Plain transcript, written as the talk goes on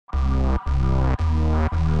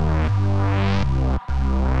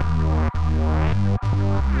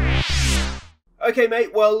Okay,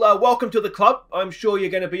 mate. Well, welcome to the club. I'm sure you're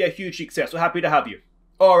going to be a huge success. We're happy to have you.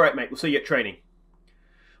 All right, mate. We'll see you at training.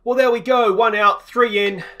 Well, there we go. 1 out, 3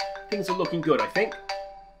 in. Things are looking good, I think.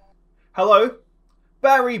 Hello?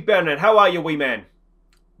 Barry Bennett. How are you, wee man?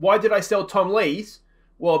 Why did I sell Tom Lees?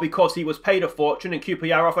 Well, because he was paid a fortune and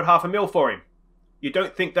QPR offered $500,000 for him. You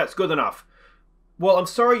don't think that's good enough? Well, I'm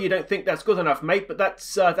sorry you don't think that's good enough, mate, but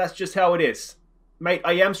that's just how it is. Mate,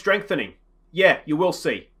 I am strengthening. Yeah, you will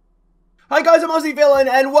see. Hi guys, I'm Aussie Villain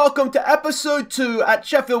and welcome to episode 2 at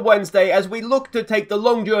Sheffield Wednesday as we look to take the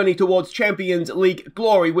long journey towards Champions League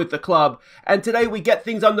glory with the club. And today we get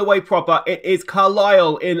things underway proper. It is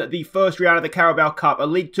Carlisle in the first round of the Carabao Cup, a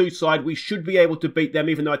League 2 side. We should be able to beat them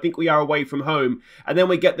even though I think we are away from home. And then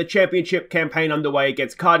we get the Championship campaign underway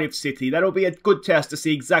against Cardiff City. That'll be a good test to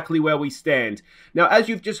see exactly where we stand. Now, as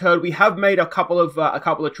you've just heard, we have made a couple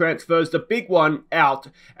of transfers. The big one out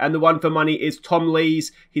and the one for money is Tom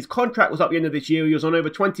Lees. His contract was up the end of this year. He was on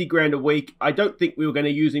over 20 grand a week. I don't think we were going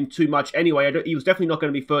to use him too much anyway. He was definitely not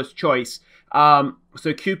going to be first choice. So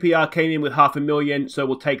QPR came in with $500,000, so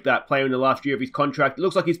we'll take that player in the last year of his contract. It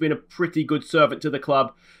looks like he's been a pretty good servant to the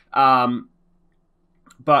club.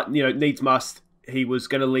 But, you know, needs must. He was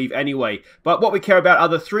going to leave anyway. But what we care about are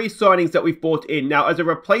the 3 signings that we've bought in. Now, as a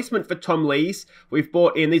replacement for Tom Lees, we've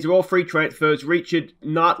bought in, these are all free transfers, Richard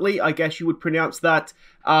Nartley, I guess you would pronounce that.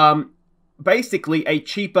 Basically a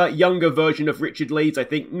cheaper, younger version of Richard Lees, I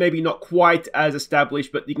think. Maybe not quite as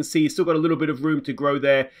established, but you can see he's still got a little bit of room to grow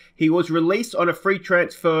there. He was released on a free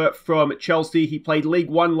transfer from Chelsea. He played League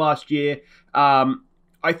One last year.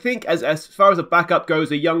 I think as far as a backup goes,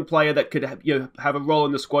 a young player that could have a role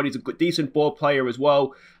in the squad. He's a good, decent ball player as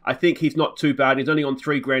well. I think he's not too bad. He's only on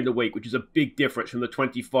 3 grand a week, which is a big difference from the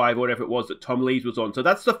 25 or whatever it was that Tom Lees was on. So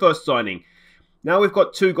that's the first signing. Now we've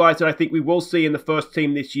got 2 guys that I think we will see in the first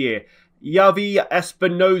team this year. Yavi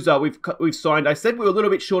Espinoza, we've signed. I said we were a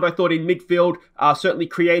little bit short, I thought, in midfield. Certainly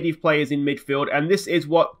creative players in midfield. And this is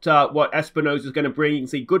what Espinoza is going to bring. You can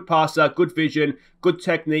see good passer, good vision, good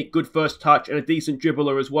technique, good first touch, and a decent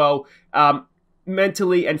dribbler as well.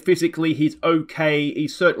 Mentally and physically, he's okay.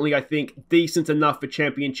 He's certainly, I think, decent enough for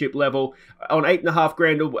championship level. On 8.5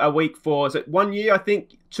 grand a week for, is it 1 year? I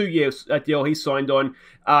think 2 years deal he signed on.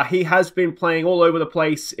 He has been playing all over the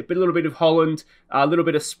place. A little bit of Holland, a little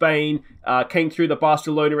bit of Spain. Came through the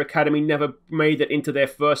Barcelona academy, never made it into their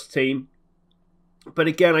first team. But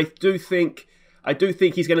again, I do think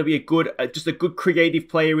he's going to be just a good creative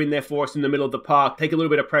player in there for us in the middle of the park. Take a little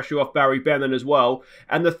bit of pressure off Barry Bennett as well.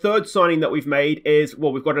 And the third signing that we've made is,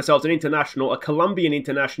 well, we've got ourselves an international, a Colombian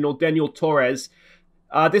international, Daniel Torres.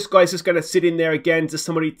 This guy's just going to sit in there again, just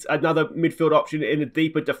another midfield option in a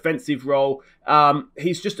deeper defensive role.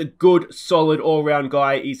 He's just a good, solid, all-round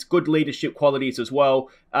guy. He's good leadership qualities as well.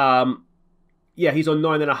 Yeah, he's on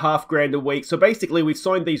 9.5 grand a week. So basically, we've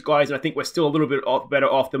signed these guys, and I think we're still a little bit better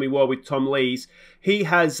off than we were with Tom Lees. He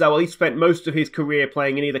has, he spent most of his career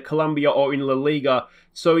playing in either Colombia or in La Liga,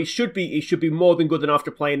 so he should be more than good enough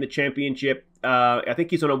to play in the Championship. I think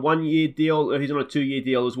he's on a 1-year deal, or he's on a 2-year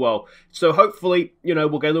deal as well. So hopefully, you know,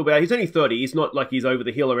 we'll get a little bit. He's only 30. He's not like he's over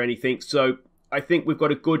the hill or anything. So I think we've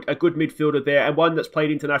got a good midfielder there, and one that's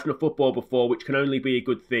played international football before, which can only be a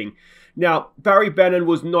good thing. Now, Barry Bennett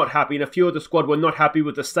was not happy, and a few of the squad were not happy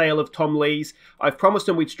with the sale of Tom Lees. I've promised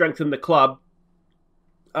them we'd strengthen the club.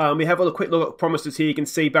 We have a quick look at promises here. You can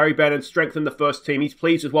see Barry Bennett strengthened the first team. He's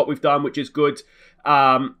pleased with what we've done, which is good.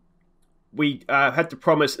 We had to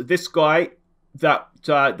promise this guy that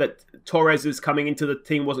Torres is coming into the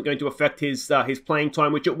team wasn't going to affect his playing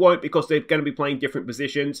time, which it won't because they're going to be playing different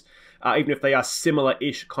positions, even if they are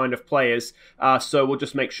similar-ish kind of players. So we'll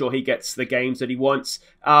just make sure he gets the games that he wants.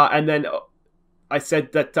 And then I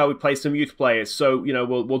said that we play some youth players, so you know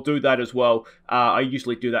we'll do that as well. I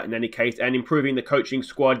usually do that in any case. And improving the coaching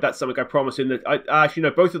squad, that's something I promised in the. Actually,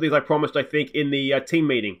 no, both of these I promised I think in the team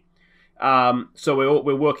meeting. So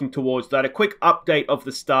we're working towards that. A quick update of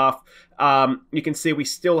the staff. You can see we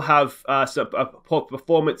still have some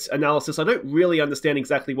performance analysis. I don't really understand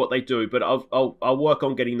exactly what they do, but I'll work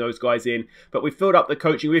on getting those guys in. But we filled up the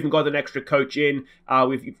coaching. We even got an extra coach in.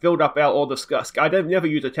 We've filled up all the. I never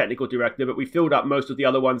use a technical director, but we filled up most of the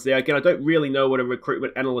other ones there. Again, I don't really know what a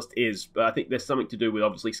recruitment analyst is, but I think there's something to do with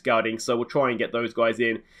obviously scouting. So we'll try and get those guys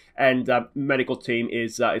in. And medical team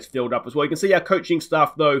is filled up as well. You can see our coaching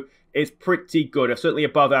staff though is pretty good, certainly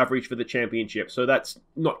above average for the Championship. So that's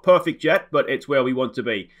not perfect yet, but it's where we want to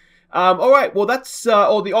be. All right, well, that's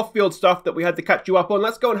all the off-field stuff that we had to catch you up on.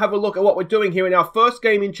 Let's go and have a look at what we're doing here in our first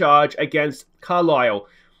game in charge against Carlisle.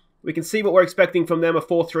 We can see what we're expecting from them, a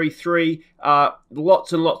 4-3-3.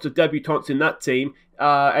 Lots and lots of debutants in that team.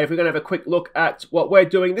 And if we're going to have a quick look at what we're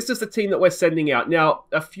doing, this is the team that we're sending out. Now,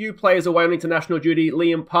 a few players away on international duty.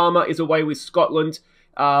 Liam Palmer is away with Scotland.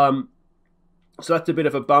 So that's a bit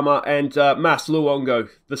of a bummer. And Mas Luongo,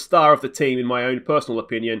 the star of the team, in my own personal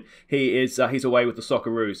opinion, he's away with the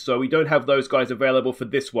Socceroos. So we don't have those guys available for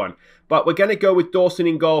this one. But we're going to go with Dawson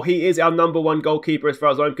in goal. He is our #1 goalkeeper as far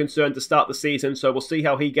as I'm concerned to start the season. So we'll see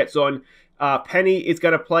how he gets on. Penny is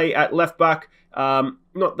going to play at left back.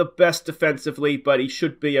 Not the best defensively, but he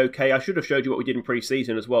should be okay. I should have showed you what we did in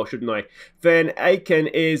pre-season as well, shouldn't I? Van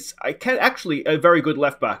Aken is actually a very good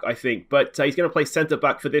left back, I think, but he's going to play centre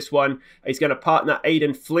back for this one. He's going to partner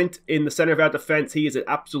Aidan Flint in the centre of our defence. He is an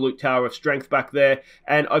absolute tower of strength back there.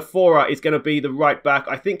 And Ifora is going to be the right back.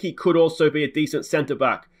 I think he could also be a decent centre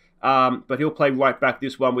back. But he'll play right back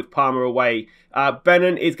this one with Palmer away.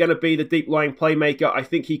 Bennon is going to be the deep-lying playmaker. I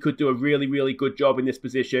think he could do a really, really good job in this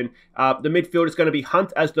position. The midfield is going to be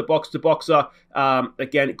Hunt as the box-to-boxer.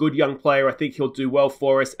 Again, good young player. I think he'll do well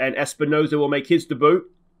for us. And Espinoza will make his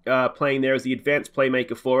debut, playing there as the advanced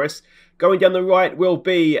playmaker for us. Going down the right will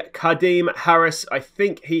be Kadeem Harris. I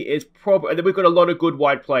think he is probably... We've got a lot of good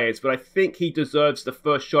wide players, but I think he deserves the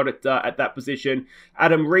first shot at that position.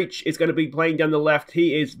 Adam Reach is going to be playing down the left.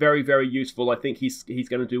 He is very, very useful. I think he's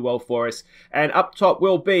going to do well for us. And up top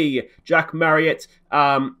will be Jack Marriott.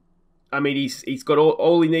 I mean, he's got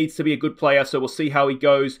all he needs to be a good player, so we'll see how he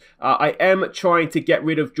goes. I am trying to get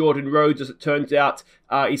rid of Jordan Rhodes, as it turns out.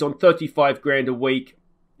 He's on 35 grand a week.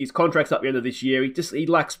 His contract's up the end of this year. He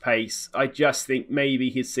lacks pace. I just think maybe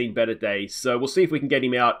he's seen better days. So we'll see if we can get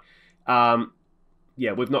him out.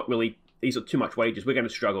 Yeah, we've not really... These are too much wages. We're going to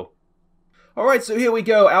struggle. All right, so here we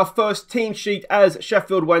go. Our first team sheet as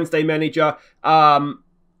Sheffield Wednesday manager. Yeah,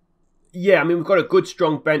 I mean, we've got a good,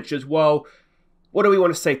 strong bench as well. What do we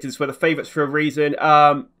want to say to this? We're the favourites for a reason.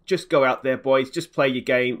 Just go out there, boys. Just play your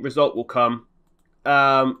game. Result will come.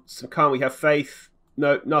 So can't we have faith?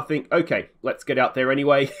 No, nothing. Okay, let's get out there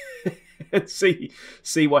anyway and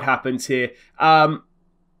see what happens here.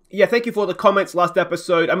 Yeah, thank you for the comments last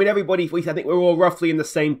episode. I mean, everybody, I think we're all roughly in the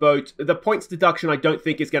same boat. The points deduction I don't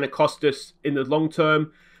think is going to cost us in the long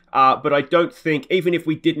term. But I don't think, even if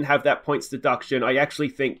we didn't have that points deduction, I actually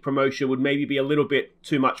think promotion would maybe be a little bit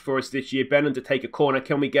too much for us this year. Bennon to take a corner.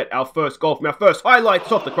 Can we get our first goal from our first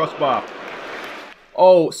highlights off the crossbar?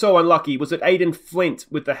 Oh, so unlucky. Was it Aidan Flint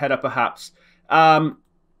with the header, perhaps?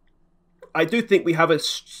 I do think we have a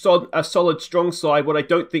solid, strong side. What I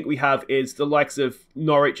don't think we have is the likes of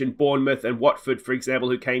Norwich and Bournemouth and Watford, for example,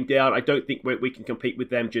 who came down. I don't think we can compete with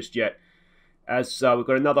them just yet. As we've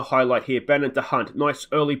got another highlight here. Bennon to Hunt. Nice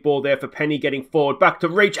early ball there for Penny getting forward. Back to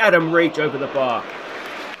Reach. Adam Reach over the bar.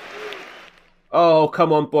 Oh,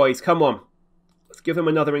 come on, boys. Come on. Let's give him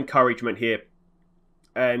another encouragement here.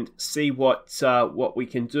 And see what we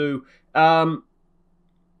can do.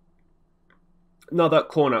 Another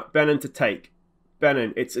corner. Bennon to take.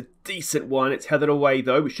 Bennon, it's a decent one. It's headed away,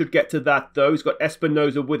 though. We should get to that, though. He's got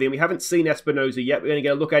Espinoza with him. We haven't seen Espinoza yet. We're going to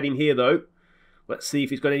get a look at him here, though. Let's see if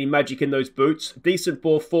he's got any magic in those boots. Decent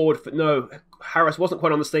ball forward. No, Harris wasn't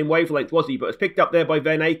quite on the same wavelength, was he? But it's picked up there by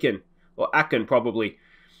Van Aken. Or Aken, probably.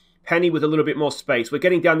 Penny with a little bit more space. We're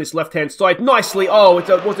getting down this left-hand side nicely. Oh,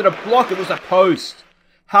 was it a block? It was a post.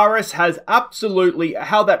 Harris has absolutely...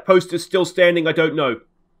 How that post is still standing, I don't know.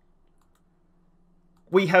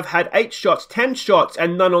 We have had 8 shots, 10 shots,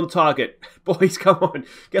 and none on target. Boys, come on.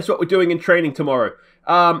 Guess what we're doing in training tomorrow?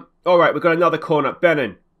 All right, we've got another corner.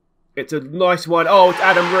 Bennon. It's a nice one. Oh, it's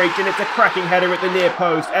Adam Reach, and it's a cracking header at the near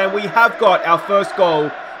post. And we have got our first goal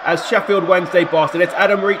as Sheffield Wednesday boss, and it's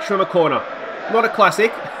Adam Reach from a corner. Not a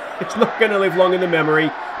classic. It's not going to live long in the memory,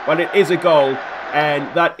 but it is a goal,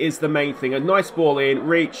 and that is the main thing. A nice ball in,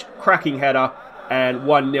 Reach, cracking header, and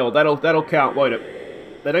 1-0. That'll count, won't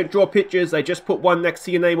it? They don't draw pictures, they just put one next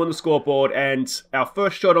to your name on the scoreboard, and our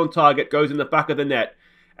first shot on target goes in the back of the net,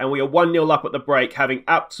 and we are 1-0 up at the break, having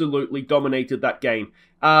absolutely dominated that game.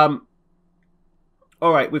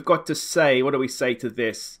 Alright, we've got to say, what do we say to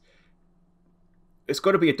this? It's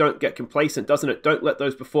got to be a don't get complacent, doesn't it? Don't let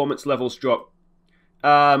those performance levels drop.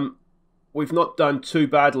 We've not done too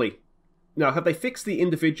badly. Now, have they fixed the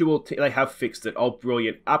individual? They have fixed it. Oh,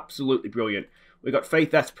 brilliant. Absolutely brilliant. We got faith,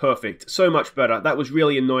 that's perfect. So much better. That was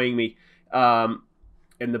really annoying me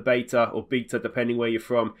in the beta, or beta, depending where you're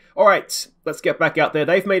from. All right, let's get back out there.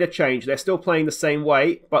 They've made a change. They're still playing the same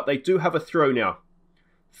way, but they do have a throw now.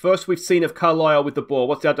 First we've seen of Carlisle with the ball.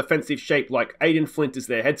 What's our defensive shape like? Aidan Flint is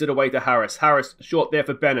there. Heads it away to Harris. Harris short there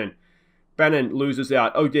for Bennon. Bennon loses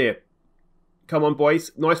out. Oh dear. Come on,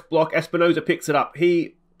 boys. Nice block. Espinoza picks it up.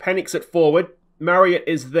 He panics it forward. Marriott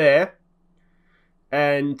is there.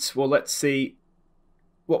 And, well, let's see.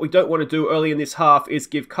 What we don't want to do early in this half is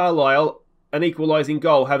give Carlisle an equalising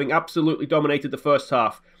goal, having absolutely dominated the first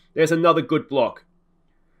half. There's another good block.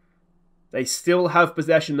 They still have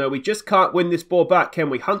possession, though. We just can't win this ball back, can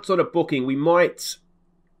we? Hunt's on a booking. We might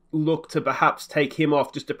look to perhaps take him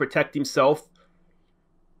off just to protect himself.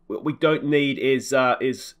 What we don't need is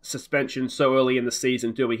suspension so early in the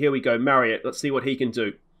season, do we? Here we go, Marriott. Let's see what he can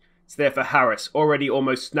do. It's there for Harris. Already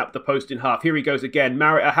almost snapped the post in half. Here he goes again.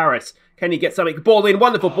 Harris. Can he get something? Ball in.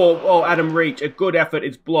 Wonderful ball. Oh, Adam Reach. A good effort.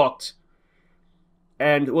 It's blocked.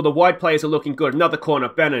 And, well, the wide players are looking good. Another corner.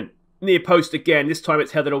 Bannon. Near post again. This time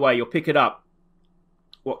it's headed away. You'll pick it up.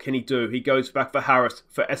 What can he do? He goes back for Harris.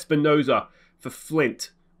 For Espinoza. For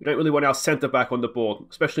Flint. We don't really want our centre-back on the board,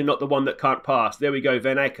 especially not the one that can't pass. There we go,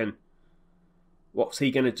 Van Aken. What's he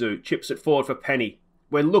going to do? Chips it forward for Penny.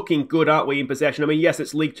 We're looking good, aren't we, in possession? I mean, yes,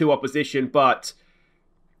 it's League 2 opposition, but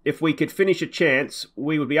if we could finish a chance,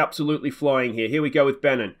 we would be absolutely flying here. Here we go with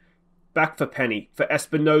Bannon. Back for Penny, for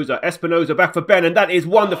Espinoza. Espinoza back for Bannon. That is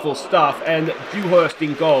wonderful stuff. And Dewhurst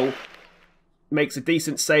in goal makes a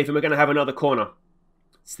decent save, and we're going to have another corner.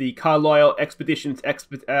 It's the Carlisle Expedition I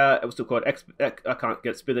can't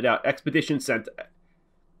get spit out. Expedition Centre.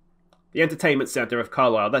 The Entertainment Centre of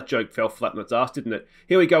Carlisle. That joke fell flat on its ass, didn't it?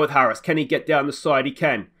 Here we go with Harris. Can he get down the side? He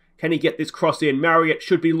can. Can he get this cross in? Marriott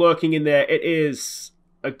should be lurking in there. It is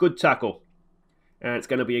a good tackle. And it's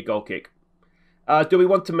going to be a goal kick. Do we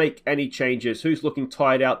want to make any changes? Who's looking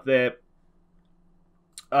tired out there?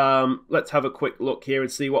 Let's have a quick look here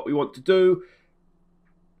and see what we want to do.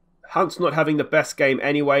 Hunt's not having the best game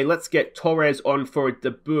anyway. Let's get Torres on for a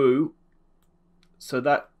debut. So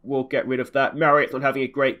that will get rid of that. Marriott's not having a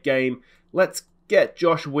great game. Let's get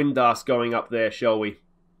Josh Windass going up there, shall we?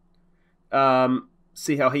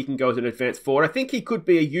 See how he can go as an advanced forward. I think he could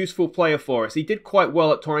be a useful player for us. He did quite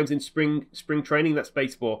well at times in spring training. That's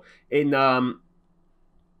baseball. I've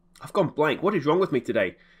gone blank. What is wrong with me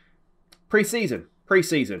today? Pre-season.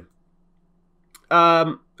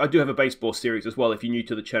 I do have a baseball series as well if you're new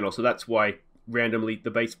to the channel, so that's why randomly the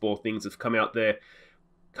baseball things have come out there.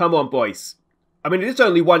 Come on, boys. I mean, it is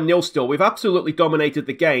only 1-0 still. We've absolutely dominated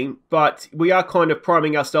the game, but we are kind of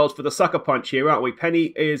priming ourselves for the sucker punch here, aren't we?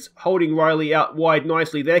 Penny is holding Riley out wide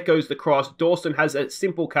nicely. There goes the cross. Dawson has a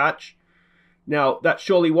simple catch. Now, that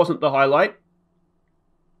surely wasn't the highlight.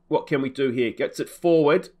 What can we do here? Gets it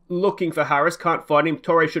forward. Looking for Harris. Can't find him.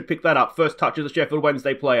 Torres should pick that up. First touch as a Sheffield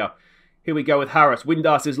Wednesday player. Here we go with Harris.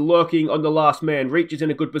 Windass is lurking on the last man. Reach is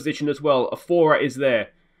in a good position as well. Afora is there.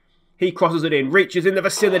 He crosses it in. Reach is in the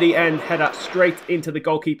vicinity and header straight into the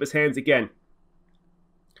goalkeeper's hands again.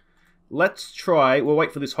 Let's try. We'll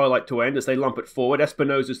wait for this highlight to end as they lump it forward.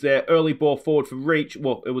 Espinoza's there. Early ball forward for Reach.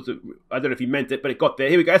 Well, it was I don't know if he meant it, but it got there.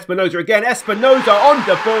 Here we go. Espinoza again. Espinoza on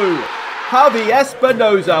debut. Javi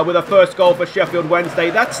Espinoza with a first goal for Sheffield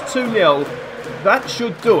Wednesday. That's 2-0. That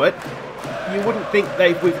should do it. You wouldn't think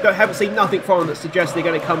we haven't seen nothing from them that suggests they're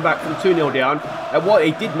going to come back from 2-0 down. And what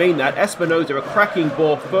he did mean that. Espinoza, a cracking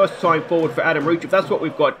ball, first time forward for Adam Reach. If that's what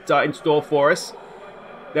we've got in store for us,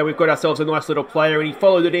 then we've got ourselves a nice little player, and he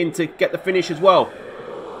followed it in to get the finish as well.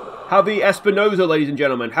 Javi Espinoza, ladies and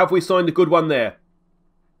gentlemen. Have we signed a good one there?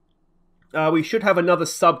 We should have another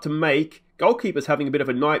sub to make. Goalkeeper's having a bit of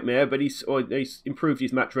a nightmare, but he's improved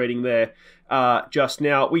his match rating there just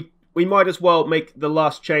now. We might as well make the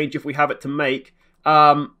last change if we have it to make.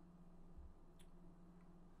 Who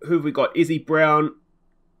have we got? Izzy Brown,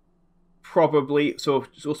 probably. So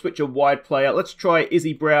we'll switch a wide player. Let's try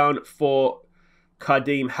Izzy Brown for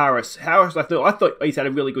Kadeem Harris. Harris, I thought he's had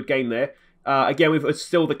a really good game there. Again, we've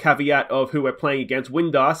still the caveat of who we're playing against.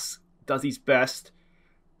 Windass does his best,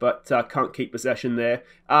 but can't keep possession there.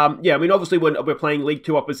 Yeah, I mean, obviously we're playing League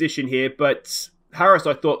 2 opposition here, but Harris,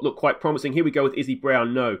 I thought, looked quite promising. Here we go with Izzy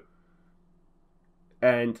Brown. No.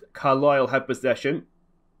 And Carlisle have possession,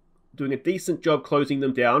 doing a decent job closing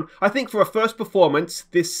them down. I think for a first performance,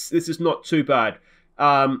 this is not too bad.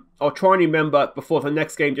 I'll try and remember before the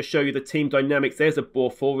next game to show you the team dynamics. There's a ball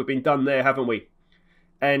fall. We've been done there, haven't we?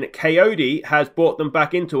 And Coyote has brought them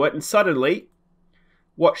back into it, and suddenly,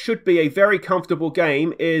 what should be a very comfortable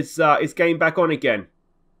game is game back on again.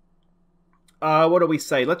 What do we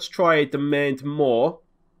say? Let's try demand more.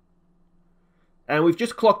 And we've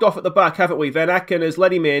just clocked off at the back, haven't we? Van Aken has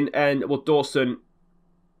let him in, and, well, Dawson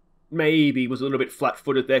maybe was a little bit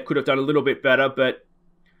flat-footed there. Could have done a little bit better, but,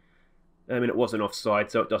 I mean, it wasn't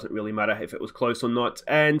offside, so it doesn't really matter if it was close or not.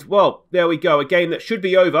 And, well, there we go. A game that should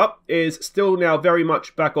be over is still now very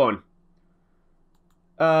much back on.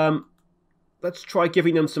 Let's try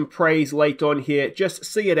giving them some praise late on here. Just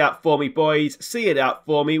see it out for me, boys. See it out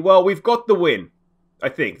for me. Well, we've got the win, I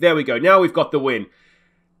think. There we go. Now we've got the win.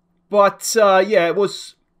 But, yeah, it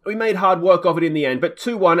was... We made hard work of it in the end. But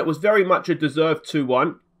 2-1, it was very much a deserved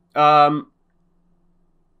 2-1.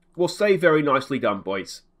 We'll say very nicely done,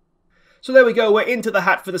 boys. So there we go. We're into the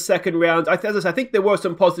hat for the second round. As I said, I think there were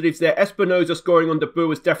some positives there. Espinoza scoring on debut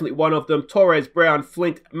was definitely one of them. Torres, Brown,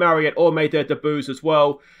 Flint, Marriott all made their debuts as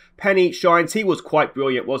well. Penny shines. He was quite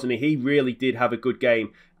brilliant, wasn't he? He really did have a good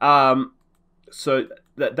game. So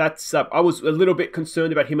that's I was a little bit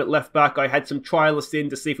concerned about him at left back. I had some trialists in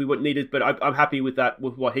to see if we would need it, but I'm happy with that,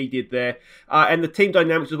 with what he did there. And the team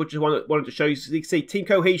dynamics, which I wanted to show you. So you can see team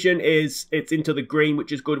cohesion it's into the green,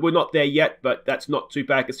 which is good. We're not there yet, but that's not too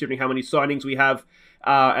bad considering how many signings we have.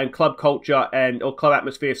 And club culture or club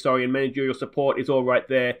atmosphere, and managerial support is all right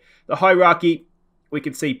there. The hierarchy. We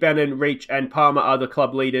can see Bennon, Reach, and Palmer are the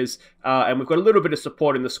club leaders. And we've got a little bit of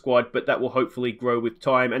support in the squad, but that will hopefully grow with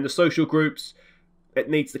time. And the social groups, it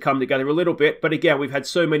needs to come together a little bit. But again, we've had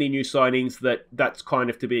so many new signings that's kind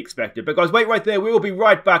of to be expected. But guys, wait right there. We will be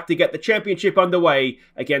right back to get the championship underway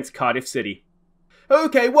against Cardiff City.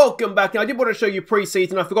 Okay, welcome back. Now, I did want to show you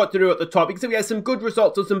pre-season. I forgot to do it at the top. You can see we had some good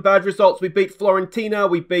results and some bad results. We beat Florentina.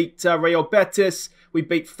 We beat Real Betis. We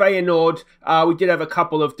beat Feyenoord. We did have a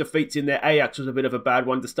couple of defeats in there. Ajax was a bit of a bad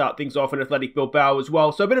one to start things off, and Athletic Bilbao as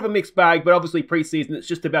well. So a bit of a mixed bag, but obviously pre-season, it's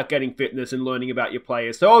just about getting fitness and learning about your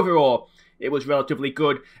players. So overall, it was relatively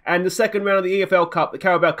good. And the second round of the EFL Cup, the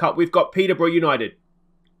Carabao Cup, we've got Peterborough United.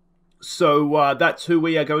 So that's who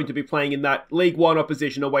we are going to be playing in that League One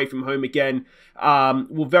opposition away from home again.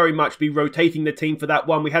 We'll very much be rotating the team for that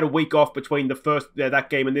one. We had a week off between the first that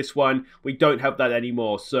game and this one. We don't have that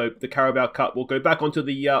anymore. So the Carabao Cup will go back onto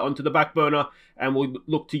the back burner, and we'll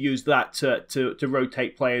look to use that to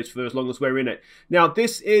rotate players for as long as we're in it. Now,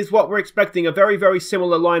 this is what we're expecting, a very, very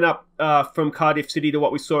similar lineup from Cardiff City to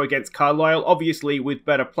what we saw against Carlisle, obviously with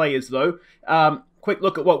better players though. Quick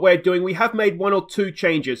look at what we're doing. We have made one or two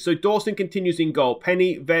changes. So Dawson continues in goal.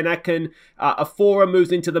 Penny, Van Aken, Afora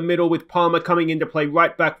moves into the middle with Palmer coming into play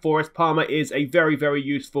right back for us. Palmer is a very, very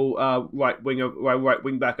useful right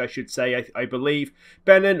wing back, I should say, I believe.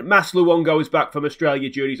 Bennon, Masluongo is back from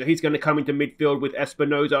Australia duty, so he's going to come into midfield with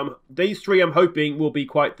Espinoza. These three, I'm hoping, will be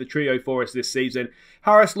quite the trio for us this season.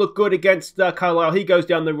 Harris looked good against Carlisle. He goes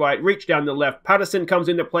down the right, Reach down the left. Patterson comes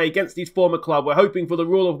into play against his former club. We're hoping for the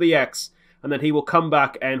rule of the X, and then he will come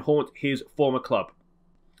back and haunt his former club.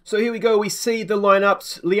 So here we go. We see the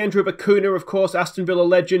lineups. Leandro Bacuna, of course, Aston Villa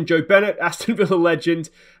legend. Joe Bennett, Aston Villa legend.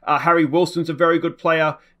 Harry Wilson's a very good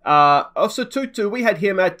player. Also, Tutu, we had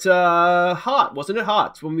him at Heart, wasn't it?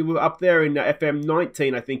 Heart, when we were up there in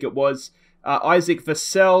FM19, I think it was. Isaac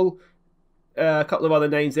Vassell, a couple of other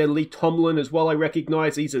names there. Lee Tomlin as well, I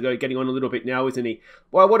recognise. He's getting on a little bit now, isn't he?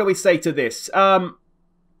 Well, what do we say to this?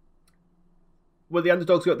 Well, the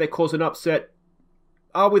underdogs got their cause an upset.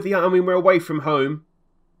 We're away from home.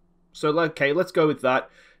 So, okay, let's go with that.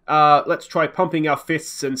 Let's try pumping our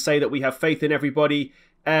fists and say that we have faith in everybody.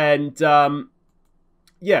 And,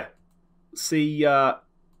 yeah, see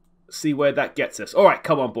where that gets us. All right,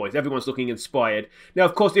 come on, boys. Everyone's looking inspired. Now,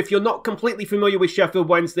 of course, if you're not completely familiar with Sheffield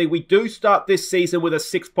Wednesday, we do start this season with a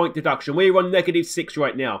 6-point deduction. We're on -6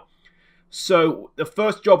 right now. So, the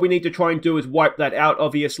first job we need to try and do is wipe that out,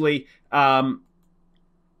 obviously. And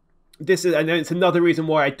it's another reason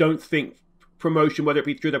why I don't think promotion, whether it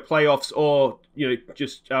be through the playoffs or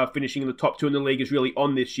just finishing in the top 2 in the league, is really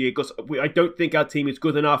on this year, because I don't think our team is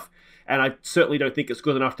good enough, and I certainly don't think it's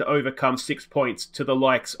good enough to overcome 6 points to the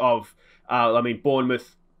likes of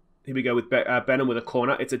Bournemouth. Here we go with Benham with a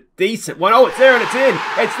corner. It's a decent one. Oh, it's there and it's in.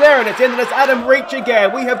 It's there and it's in, and it's Adam Reach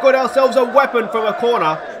again. We have got ourselves a weapon from a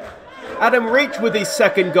corner. Adam Reach with his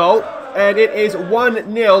second goal. And it is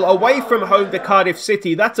 1-0 away from home to Cardiff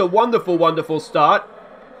City. That's a wonderful, wonderful start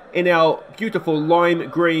in our beautiful lime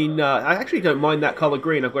green. I actually don't mind that colour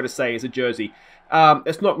green, I've got to say, as a jersey.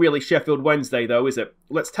 It's not really Sheffield Wednesday, though, is it?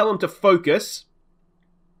 Let's tell them to focus.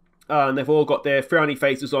 And they've all got their frowny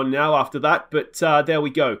faces on now after that. But there we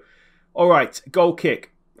go. All right, goal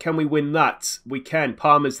kick. Can we win that? We can.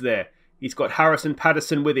 Palmer's there. He's got Harris and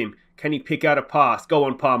Patterson with him. Can he pick out a pass? Go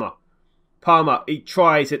on, Palmer. Palmer, he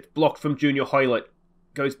tries it, blocked from Junior Hoylett.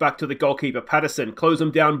 Goes back to the goalkeeper. Patterson, close him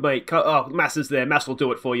down, mate. Oh, Mass is there. Mass will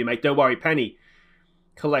do it for you, mate. Don't worry. Penny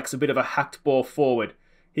collects a bit of a hacked ball forward.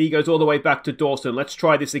 He goes all the way back to Dawson. Let's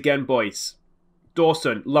try this again, boys.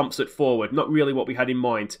 Dawson lumps it forward. Not really what we had in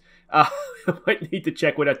mind. I might need to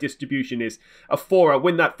check what our distribution is. Afora,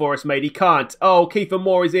 win that for us, mate. He can't. Oh, Kiefer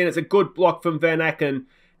Moore is in. It's a good block from Van Aken.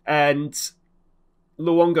 And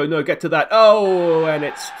Luongo, no, get to that. Oh, and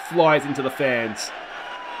it flies into the fans.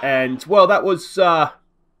 And, well, that was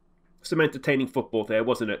some entertaining football there,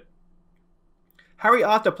 wasn't it? Harry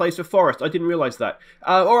Arthur plays for Forest. I didn't realise that.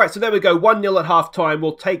 All right, so there we go. 1-0 at half-time.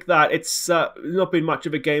 We'll take that. It's not been much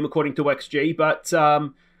of a game according to XG, but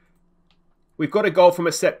we've got a goal from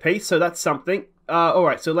a set piece, so that's something. All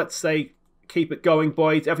right, so let's say keep it going,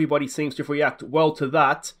 boys. Everybody seems to react well to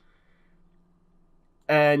that.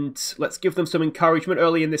 And let's give them some encouragement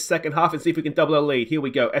early in this second half and see if we can double our lead. Here we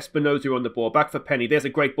go. Espinoza on the ball. Back for Penny. There's a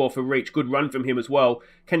great ball for Reach. Good run from him as well.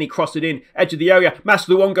 Can he cross it in? Edge of the area. Mas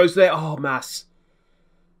Luongo's there. Oh, Mas.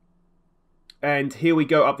 And here we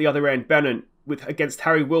go up the other end. Bannon against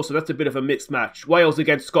Harry Wilson. That's a bit of a mixed match. Wales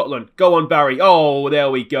against Scotland. Go on, Barry. Oh,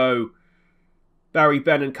 there we go. Barry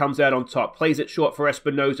Bannon comes out on top. Plays it short for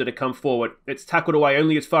Espinoza to come forward. It's tackled away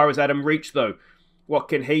only as far as Adam Reach, though. What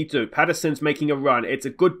can he do? Patterson's making a run. It's a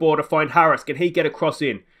good ball to find Harris. Can he get a cross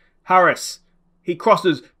in? Harris. He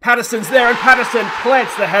crosses. Patterson's there, and Patterson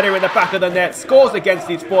plants the header in the back of the net. Scores against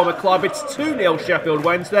his former club. It's 2-0 Sheffield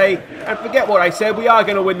Wednesday. And forget what I said, we are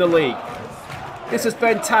going to win the league. This is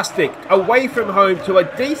fantastic. Away from home to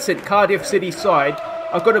a decent Cardiff City side.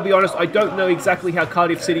 I've got to be honest, I don't know exactly how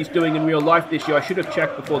Cardiff City's doing in real life this year. I should have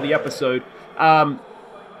checked before the episode.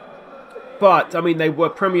 But, I mean, they were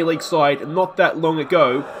Premier League side not that long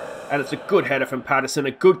ago. And it's a good header from Patterson,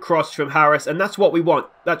 a good cross from Harris. And that's what we want.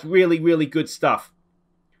 That's really, really good stuff.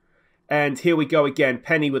 And here we go again.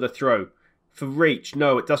 Penny with a throw. For Reach.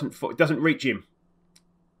 No, it doesn't reach him.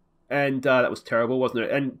 And that was terrible, wasn't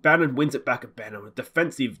it? And Bannon wins it back at Bannon. A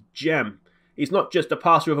defensive gem. He's not just a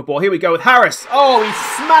passer of a ball. Here we go with Harris. Oh, he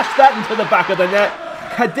smashed that into the back of the net.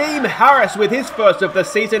 Kadeem Harris with his first of the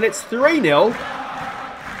season. It's 3-0.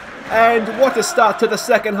 And what a start to the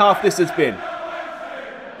second half this has been.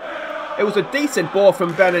 It was a decent ball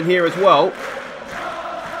from Bannon here as well.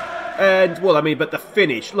 And, well, I mean, but the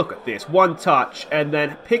finish. Look at this. One touch and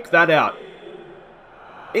then pick that out.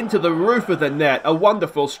 Into the roof of the net. A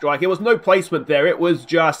wonderful strike. There was no placement there. It was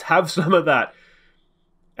just have some of that.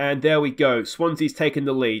 And there we go. Swansea's taken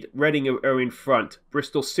the lead. Reading are in front.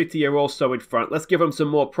 Bristol City are also in front. Let's give them some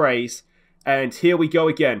more praise. And here we go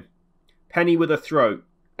again. Penny with a throw.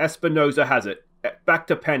 Espinoza has it. Back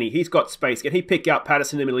to Penny. He's got space. Can he pick out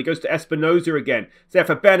Patterson in the middle? He goes to Espinoza again. It's there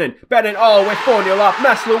for Bannon. Bannon. Oh, we're 4-0 up.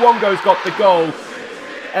 Mas Luongo's got the goal.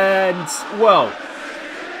 And, well,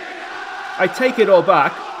 I take it all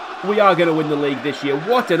back. We are going to win the league this year.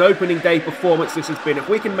 What an opening day performance this has been. If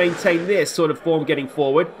we can maintain this sort of form getting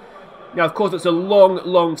forward. Now, of course, it's a long,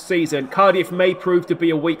 long season. Cardiff may prove to be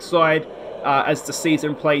a weak side as the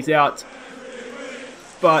season plays out.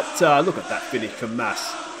 But look at that finish from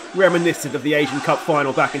Mas. Reminiscent of the Asian Cup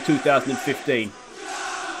final back in 2015.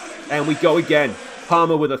 And we go again.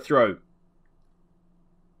 Palmer with a throw.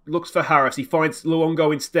 Looks for Harris. He finds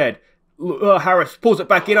Luongo instead. Harris pulls it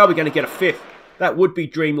back in. Are we going to get a fifth? That would be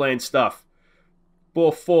dreamland stuff.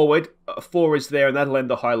 Ball forward. 4 is there, and that'll end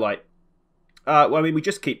the highlight. Well, I mean, we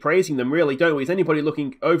just keep praising them, really, don't we? Is anybody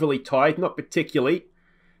looking overly tired? Not particularly.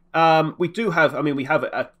 We do have, I mean, we have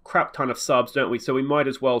a crap ton of subs, don't we? So we might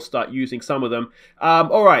as well start using some of them.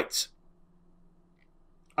 All right.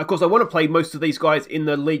 Of course, I want to play most of these guys in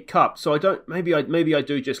the League Cup, so I don't. Maybe I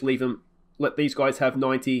do just leave them. Let these guys have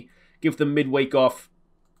 90. Give them midweek off.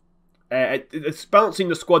 It's balancing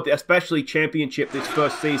the squad, especially Championship this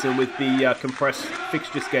first season with the compressed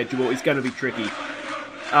fixture schedule, is going to be tricky.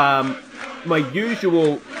 My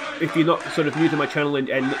usual, if you're not sort of new to my channel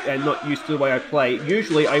and not used to the way I play,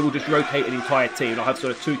 usually I will just rotate an entire team. I'll have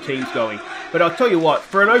sort of 2 teams going. But I'll tell you what,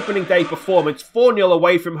 for an opening day performance, 4-0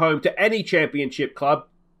 away from home to any Championship club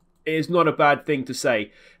is not a bad thing to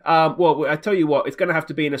say. Well, I tell you what, it's going to have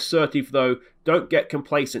to be an assertive though. Don't get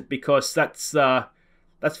complacent because that's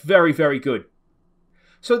very, very good.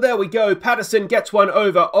 So there we go. Patterson gets one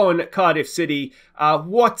over on Cardiff City.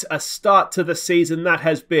 What a start to the season that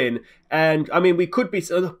has been. And, I mean, we could be...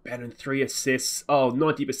 Oh, Bannon 3 assists. Oh,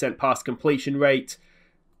 90% pass completion rate.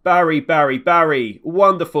 Barry.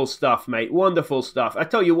 Wonderful stuff, mate. Wonderful stuff. I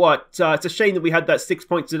tell you what, it's a shame that we had that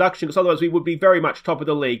 6-point deduction because otherwise we would be very much top of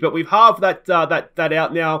the league. But we've halved that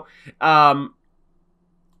out now.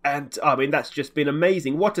 And, I mean, that's just been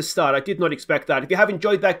amazing. What a start. I did not expect that. If you have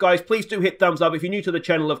enjoyed that, guys, please do hit thumbs up. If you're new to the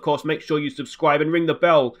channel, of course, make sure you subscribe and ring the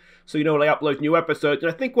bell so you know when I upload new episodes.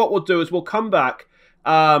 And I think what we'll do is we'll come back.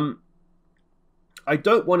 I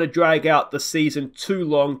don't want to drag out the season too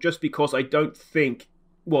long just because I don't think,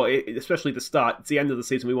 well, especially the start, it's the end of the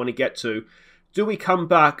season we want to get to. Do we come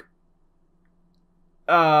back,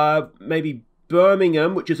 maybe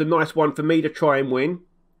Birmingham, which is a nice one for me to try and win,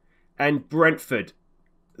 and Brentford.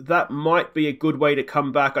 that might be a good way to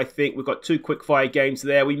come back, I think. We've got 2 quickfire games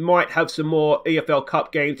there. We might have some more EFL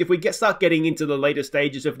Cup games. If we start getting into the later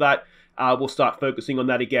stages of that, we'll start focusing on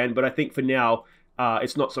that again. But I think for now,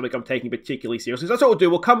 it's not something I'm taking particularly seriously. So that's what we'll do.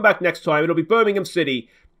 We'll come back next time. It'll be Birmingham City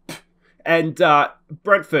and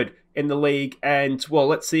Brentford in the league. And, well,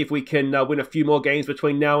 let's see if we can win a few more games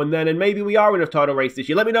between now and then. And maybe we are in a title race this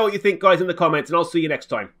year. Let me know what you think, guys, in the comments. And I'll see you next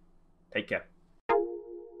time. Take care.